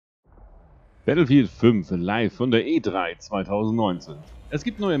Battlefield 5 live von der E3 2019. Es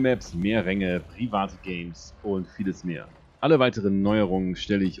gibt neue Maps, mehr Ränge, private Games und vieles mehr. Alle weiteren Neuerungen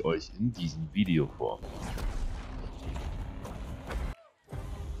stelle ich euch in diesem Video vor.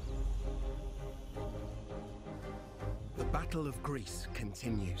 The Battle of Greece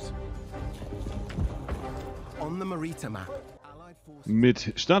continues. On the Marita map.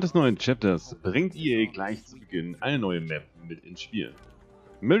 Mit Start des neuen Chapters bringt EA gleich zu Beginn eine neue Map mit ins Spiel.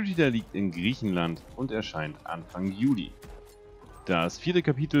 Marita liegt in Griechenland und erscheint Anfang Juli. Das vierte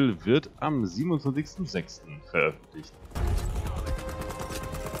Kapitel wird am 27.06. veröffentlicht.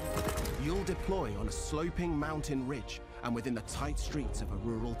 You'll deploy on a sloping mountain ridge and within the tight streets of a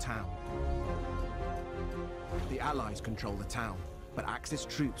rural town. The Allies control the town, but Axis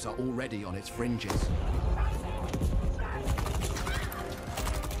troops are already on its fringes.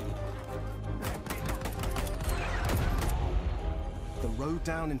 The road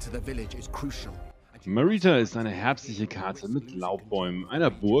down into the village is crucial. Marita ist eine herbstliche Karte mit Laubbäumen,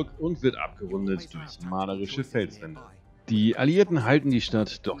 einer Burg und wird abgerundet durch malerische Felswände. Die Alliierten halten die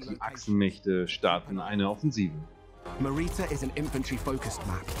Stadt, doch die Achsenmächte starten eine Offensive. Marita is an infantry-focused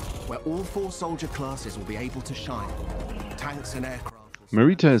map, where all four soldier classes will be able to shine. Tanks and aircraft.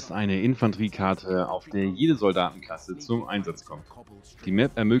 Marita ist eine Infantrie Karte, auf der jede Soldatenklasse zum Einsatz kommt. Die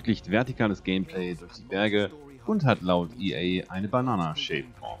Map ermöglicht vertikales Gameplay durch die Berge und hat laut EA eine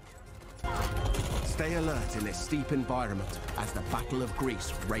Banana-Shape-Form. Stay alert in this steep environment as the Battle of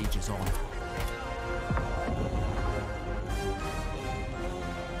Greece rages on.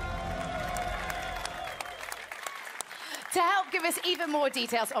 To help give us even more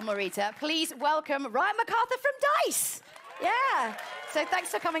details on Marita, please welcome Ryan MacArthur from DICE. Yeah, so thanks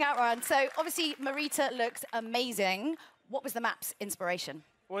for coming out, Ryan. So obviously Marita looks amazing. What was the map's inspiration?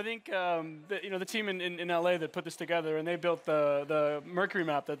 Well, I think the team in LA that put this together, and they built the Mercury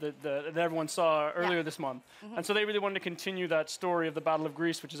map that everyone saw earlier this month. And so they really wanted to continue that story of the Battle of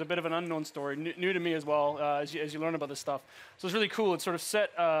Greece, which is a bit of an unknown story, new to me as well, as you learn about this stuff. So it's really cool. It's sort of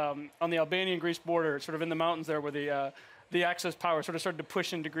set on the Albanian-Greece border, sort of in the mountains there where the Axis power sort of started to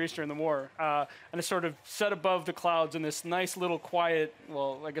push into Greece during the war. And it's sort of set above the clouds in this nice little quiet,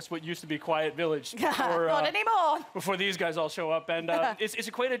 well, I guess what used to be quiet village. Not anymore. Before these guys all show up. And it's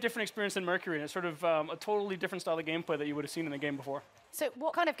quite a different experience than Mercury. And it's sort of a totally different style of gameplay that you would have seen in the game before. So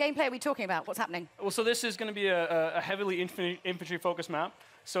what kind of gameplay are we talking about? What's happening? Well, so this is going to be a heavily infantry-focused map.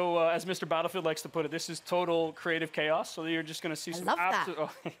 So as Mr. Battlefield likes to put it, this is total creative chaos. So you're just going to see some absolute...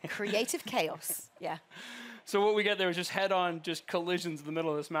 Creative chaos, yeah. So what we get there is just head-on, just collisions in the middle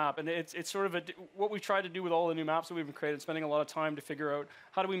of this map, and it's sort of what we've tried to do with all the new maps that we've created, spending a lot of time to figure out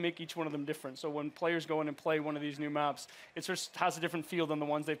how do we make each one of them different. So when players go in and play one of these new maps, it sort of has a different feel than the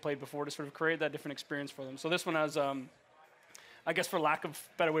ones they've played before to sort of create that different experience for them. So this one has, I guess for lack of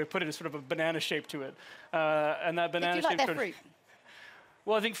a better way to put it, is sort of a banana shape to it, and that banana shape. Do you like their fruit?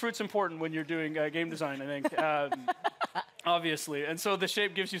 Well, I think fruit's important when you're doing game design, I think. Obviously, and so the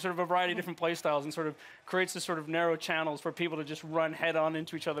shape gives you sort of a variety of different play styles and sort of creates this sort of narrow channels for people to just run head-on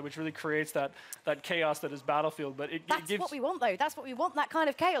into each other, which really creates that chaos that is Battlefield. But that's what we want, though. That's what we want, that kind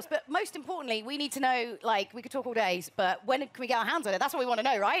of chaos. But most importantly, we need to know, like, we could talk all days, but when can we get our hands on it? That's what we want to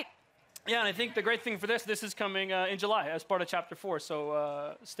know, right? Yeah, and I think the great thing for this is coming in July as part of Chapter 4,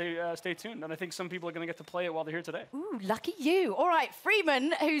 so stay tuned. And I think some people are going to get to play it while they're here today. Ooh, lucky you. All right,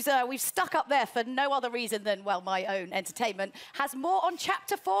 Freeman, who's we've stuck up there for no other reason than, well, my own entertainment, has more on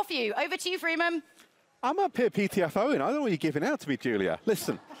Chapter 4 for you. Over to you, Freeman. I'm up here PTFOing. I don't know what you're giving out to me, Julia.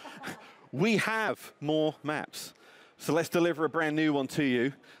 Listen, we have more maps. So let's deliver a brand new one to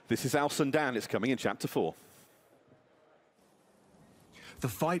you. This is Al Sundan. It's coming in Chapter 4. The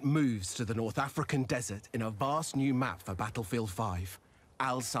fight moves to the North African desert in a vast new map for Battlefield 5,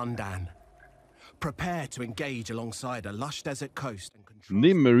 Al Sundan. Prepare to engage alongside a lush desert coast.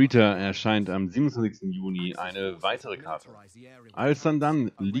 Neben Marita erscheint am 27. Juni eine weitere Karte. Al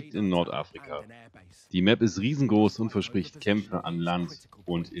Sundan liegt in Nord Afrika. Die Map ist riesengroß und verspricht Kämpfe an Land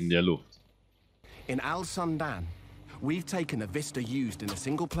und in der Luft. In Al Sundan, we've taken the vista used in a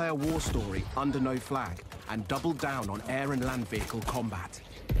single-player war story under no flag and doubled down on air and land vehicle combat.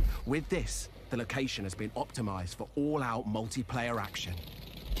 With this, the location has been optimized for all-out multiplayer action.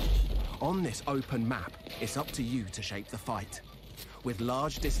 On this open map, it's up to you to shape the fight. With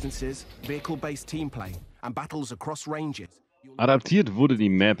large distances, vehicle-based team play and battles across ranges. Adaptiert wurde die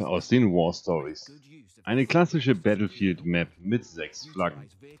Map aus den War Stories. Eine klassische Battlefield-Map mit 6 Flaggen.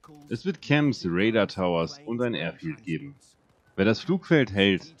 Es wird Camps, Radar Towers und ein Airfield geben. Wer das Flugfeld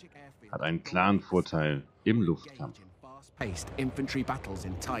hält, hat einen klaren Vorteil im Luftkampf. Infantry battles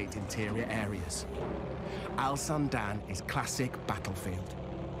in tight interior areas. Al Sundan is classic Battlefield.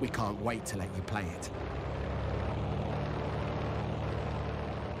 We can't wait to let you play it.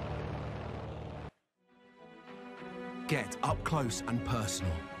 Get up close and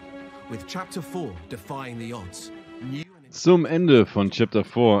personal. With Chapter 4 defying the odds. Zum Ende von Chapter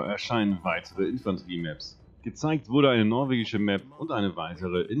 4 erscheinen weitere Infanterie-Maps. Gezeigt wurde eine norwegische Map und eine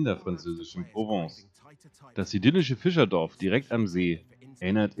weitere in der französischen Provence. Das idyllische Fischerdorf direkt am See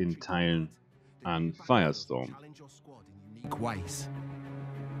erinnert in Teilen an Firestorm.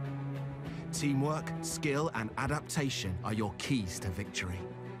 Teamwork, skill and adaptation are your keys to victory.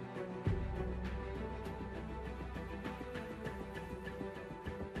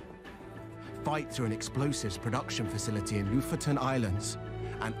 Fight through an explosives production facility in Lofoten Islands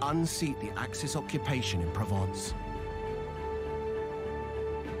and unseat the Axis occupation in Provence.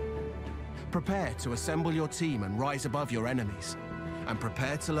 Prepare to assemble your team and rise above your enemies, and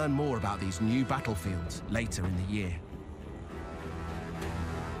prepare to learn more about these new battlefields later in the year.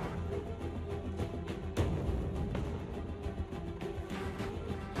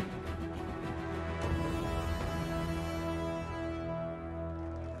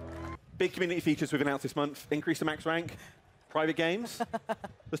 Big community features we've announced this month. Increase the max rank, private games.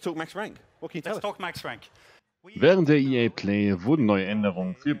 Let's talk max rank. What can you tell us? Let's talk max rank. Während der EA Play wurden neue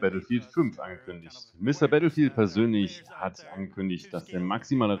Änderungen für Battlefield 5 angekündigt. Mr. Battlefield persönlich hat angekündigt, dass der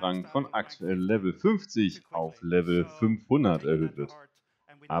maximale Rang von aktuell Level 50 auf Level 500 erhöht wird.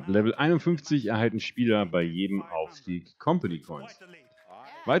 Ab Level 51 erhalten Spieler bei jedem Aufstieg Company Coins.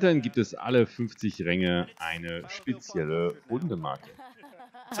 Weiterhin gibt es alle 50 Ränge eine spezielle Hundemarke.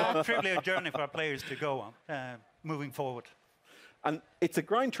 So truly a journey for our players to go on, moving forward. And it's a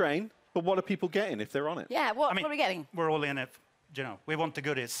grind train, but what are people getting if they're on it? Yeah, what are we getting? We're all in it, you know, we want the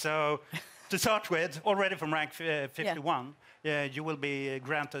goodies. So to start with, already from rank 51, you will be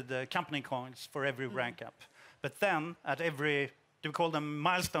granted company coins for every rank up. But then at every, we call them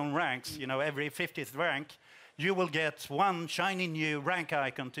milestone ranks, you know, every 50th rank, you will get one shiny new rank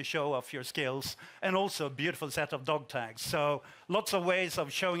icon to show off your skills, and also a beautiful set of dog tags. So lots of ways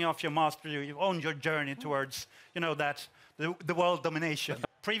of showing off your mastery on your journey towards, you know, that the world domination.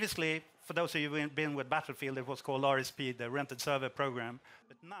 Previously, for those of you who've been with Battlefield, it was called RSP, the Rented Server Program.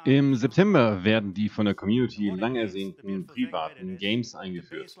 Im September werden die von der Community lang ersehnten privaten Games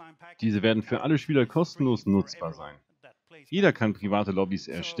eingeführt. Diese werden für alle Spieler kostenlos nutzbar sein. Jeder kann private Lobbys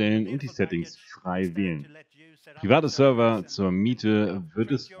erstellen und die Settings frei wählen. Private Server zur Miete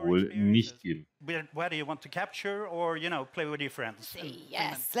wird es wohl nicht geben. Whether you want to capture or, you know, play with your friends.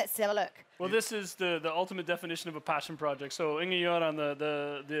 Yes, let's have a look. Well, this is the ultimate definition of a passion project. So Inge Göran,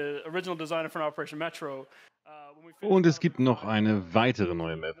 the original designer for Operation Metro. Und es gibt noch eine weitere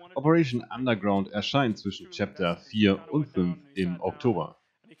neue Map. Operation Underground erscheint zwischen Chapter 4 und 5 im Oktober.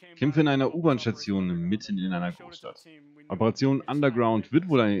 Kämpfe in einer U-Bahn-Station mitten in einer Großstadt. Operation Underground wird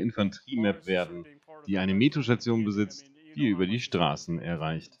wohl eine Infanterie-Map werden, die eine Metrostation besitzt, die über die Straßen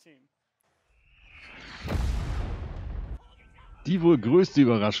erreicht. Die wohl größte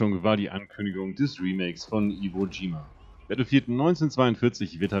Überraschung war die Ankündigung des Remakes von Iwojima. Battlefield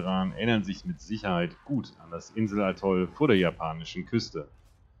 1942-Veteranen erinnern sich mit Sicherheit gut an das Inselatoll vor der japanischen Küste.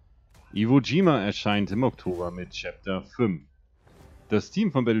 Iwojima erscheint im Oktober mit Chapter 5. Das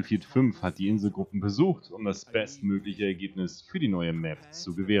Team von Battlefield 5 hat die Inselgruppen besucht, um das bestmögliche Ergebnis für die neue Map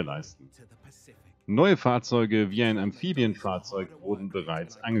zu gewährleisten. Neue Fahrzeuge wie ein Amphibienfahrzeug wurden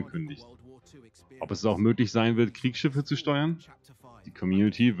bereits angekündigt. Ob es auch möglich sein wird, Kriegsschiffe zu steuern? Die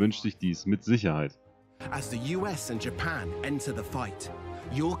Community wünscht sich dies mit Sicherheit. As the US and Japan enter the fight,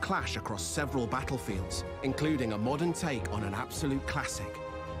 you'll clash across several battlefields, including a modern take on an absolute classic,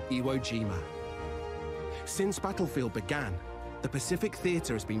 Iwojima. Since Battlefield began, the Pacific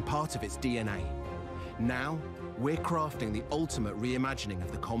Theater has been part of its DNA. Now, we're crafting the ultimate reimagining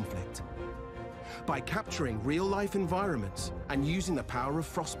of the conflict. By capturing real-life environments and using the power of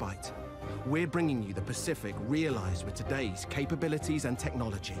Frostbite, we're bringing you the Pacific realized with today's capabilities and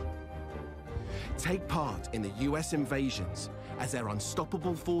technology. Take part in the US invasions as their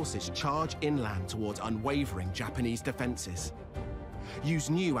unstoppable forces charge inland towards unwavering Japanese defenses.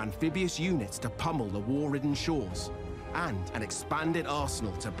 Use new amphibious units to pummel the war-ridden shores, and an expanded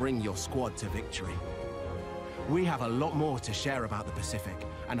arsenal to bring your squad to victory. We have a lot more to share about the Pacific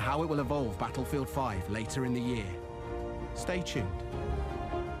and how it will evolve Battlefield 5 later in the year. Stay tuned.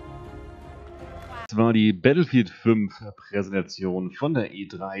 Das war die Battlefield 5 Präsentation von der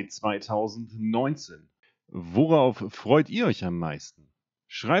E3 2019. Worauf freut ihr euch am meisten?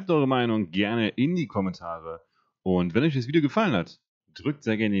 Schreibt eure Meinung gerne in die Kommentare. Und wenn euch das Video gefallen hat, drückt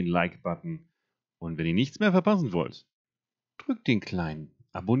sehr gerne den Like-Button. Und wenn ihr nichts mehr verpassen wollt, drückt den kleinen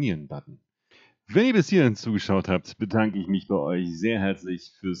Abonnieren-Button. Wenn ihr bis hierhin zugeschaut habt, bedanke ich mich bei euch sehr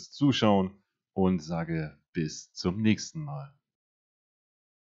herzlich fürs Zuschauen und sage bis zum nächsten Mal.